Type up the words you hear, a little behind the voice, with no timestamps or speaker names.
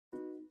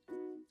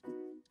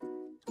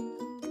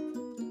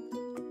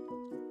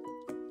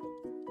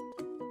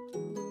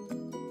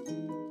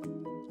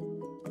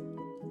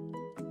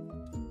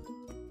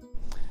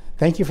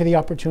Thank you for the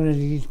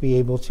opportunity to be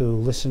able to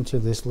listen to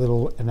this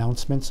little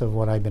announcements of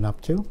what I've been up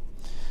to.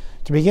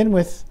 To begin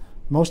with,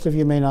 most of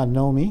you may not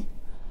know me.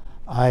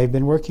 I've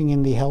been working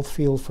in the health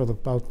field for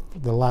about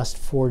the last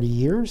 40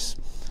 years.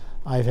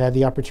 I've had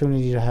the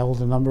opportunity to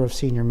hold a number of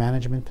senior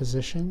management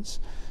positions.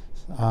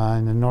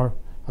 A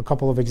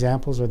couple of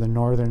examples are the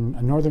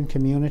northern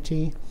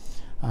community,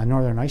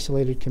 northern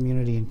isolated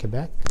community in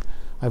Quebec.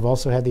 I've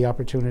also had the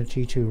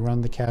opportunity to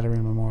run the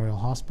Catherine Memorial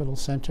Hospital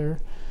Centre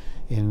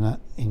in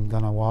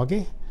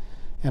Kahnawake,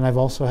 and I've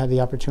also had the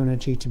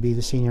opportunity to be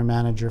the senior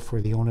manager for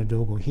the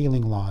Onedogo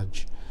Healing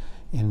Lodge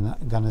in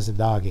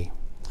Kanesatake.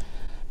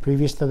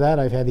 Previous to that,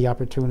 I've had the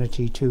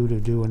opportunity to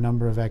do a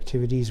number of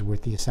activities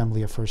with the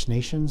Assembly of First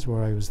Nations,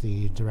 where I was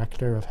the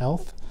Director of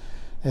Health.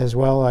 As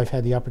well, I've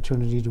had the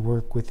opportunity to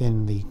work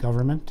within the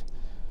government,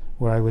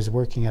 where I was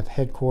working at the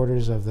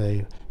headquarters of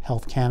the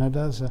Health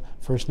Canada's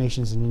First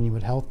Nations and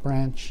Inuit Health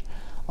Branch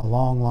a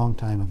long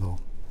time ago.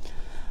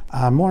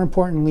 More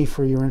importantly,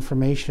 for your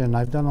information,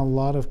 I've done a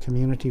lot of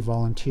community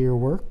volunteer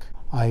work.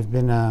 I've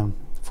been a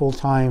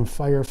full-time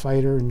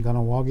firefighter in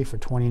Kahnawake for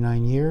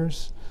 29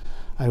 years.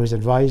 I was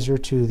advisor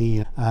to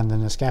the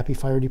Naskapi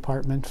Fire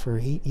Department for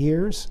 8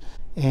 years.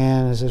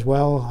 And as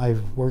well,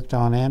 I've worked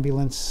on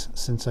ambulance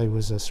since I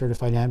was a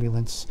certified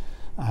ambulance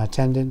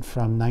attendant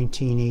from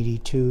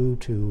 1982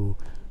 to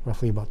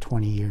roughly about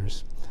 20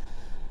 years.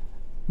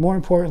 More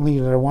importantly,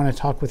 that I want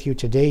to talk with you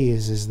today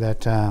is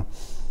that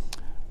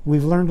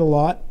we've learned a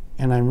lot,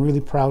 and I'm really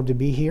proud to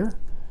be here.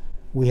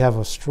 We have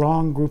a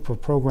strong group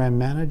of program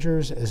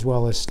managers as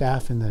well as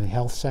staff in the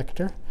health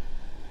sector.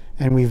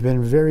 And we've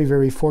been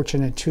very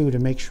fortunate too to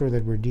make sure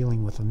that we're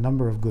dealing with a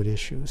number of good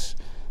issues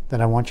that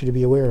I want you to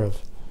be aware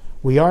of.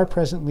 We are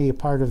presently a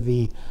part of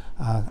the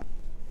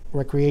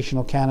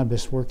Recreational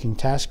Cannabis Working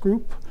Task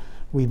Group.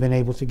 We've been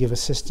able to give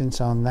assistance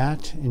on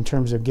that in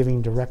terms of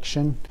giving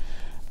direction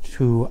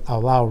to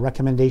allow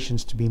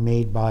recommendations to be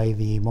made by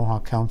the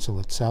Mohawk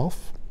Council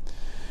itself.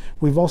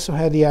 We've also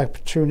had the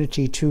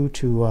opportunity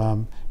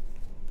to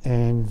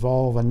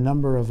involve a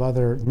number of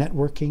other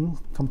networking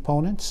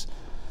components.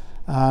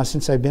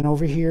 Since I've been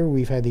over here,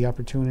 we've had the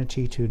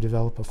opportunity to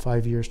develop a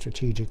 5-year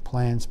strategic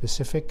plan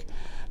specific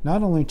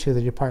not only to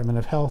the Department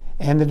of Health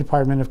and the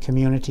Department of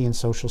Community and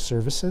Social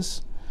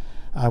Services.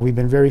 We've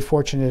been very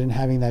fortunate in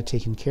having that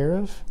taken care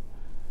of.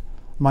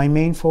 My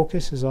main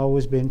focus has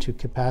always been to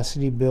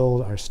capacity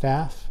build our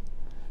staff,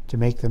 to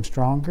make them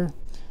stronger.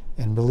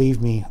 And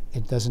believe me,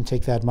 it doesn't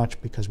take that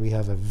much because we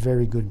have a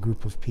very good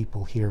group of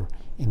people here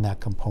in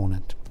that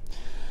component.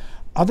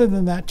 Other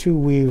than that too,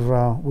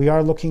 we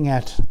are looking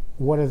at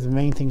what are the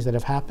main things that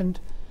have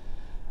happened.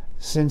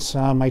 Since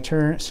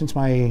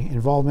my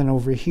involvement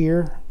over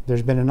here,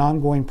 there's been an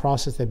ongoing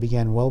process that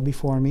began well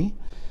before me,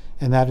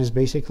 and that has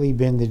basically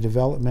been the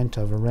development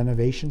of a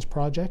renovations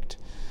project.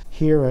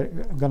 Here at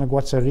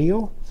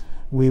Akwesasne,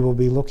 we will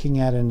be looking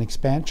at an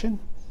expansion,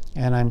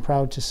 and I'm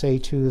proud to say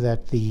too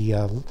that the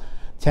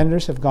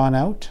tenders have gone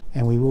out,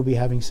 and we will be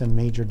having some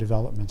major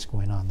developments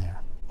going on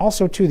there.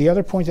 Also too, the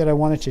other point that I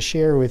wanted to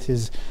share with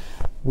is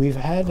we're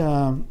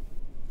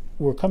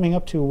coming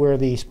up to where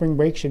the spring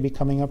break should be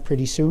coming up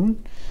pretty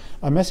soon.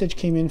 A message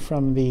came in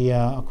from the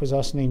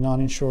Akwesasne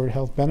Non-Insured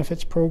Health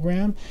Benefits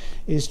Program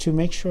is to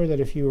make sure that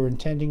if you are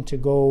intending to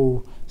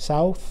go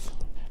south,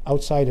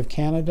 outside of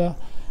Canada,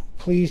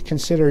 please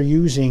consider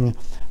using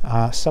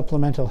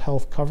supplemental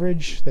health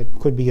coverage that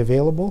could be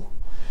available.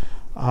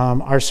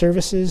 Our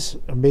services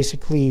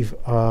basically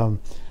are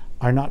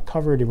not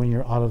covered when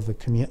you're out of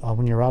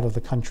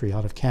the country,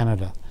 out of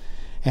Canada.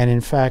 And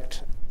in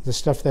fact, the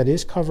stuff that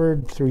is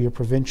covered through your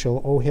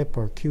provincial OHIP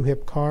or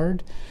QHIP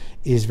card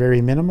is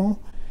very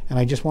minimal. And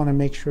I just want to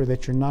make sure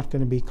that you're not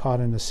going to be caught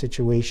in a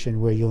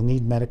situation where you'll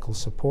need medical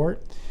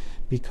support,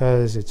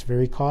 because it's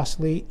very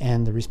costly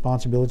and the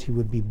responsibility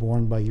would be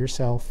borne by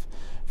yourself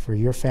for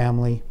your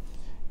family.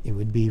 It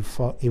would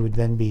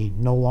then be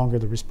no longer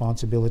the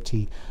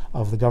responsibility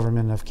of the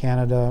Government of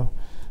Canada,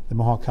 the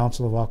Mohawk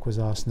Council of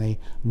Akwesasne,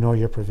 nor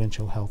your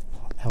provincial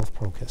health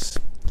procus.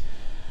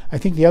 I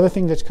think the other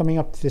thing that's coming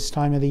up this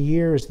time of the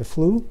year is the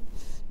flu.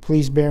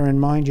 Please bear in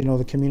mind,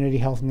 the community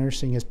health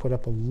nursing has put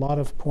up a lot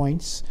of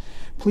points.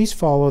 Please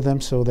follow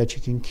them so that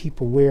you can keep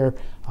aware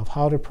of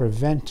how to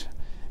prevent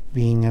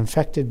being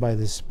infected by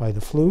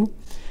the flu,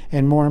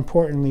 and more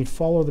importantly,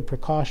 follow the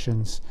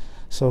precautions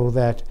so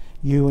that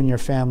you and your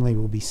family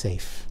will be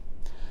safe.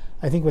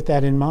 I think with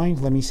that in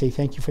mind, let me say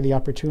thank you for the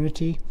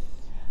opportunity,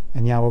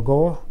 and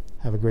Yawagoa,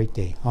 have a great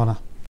day. Ona.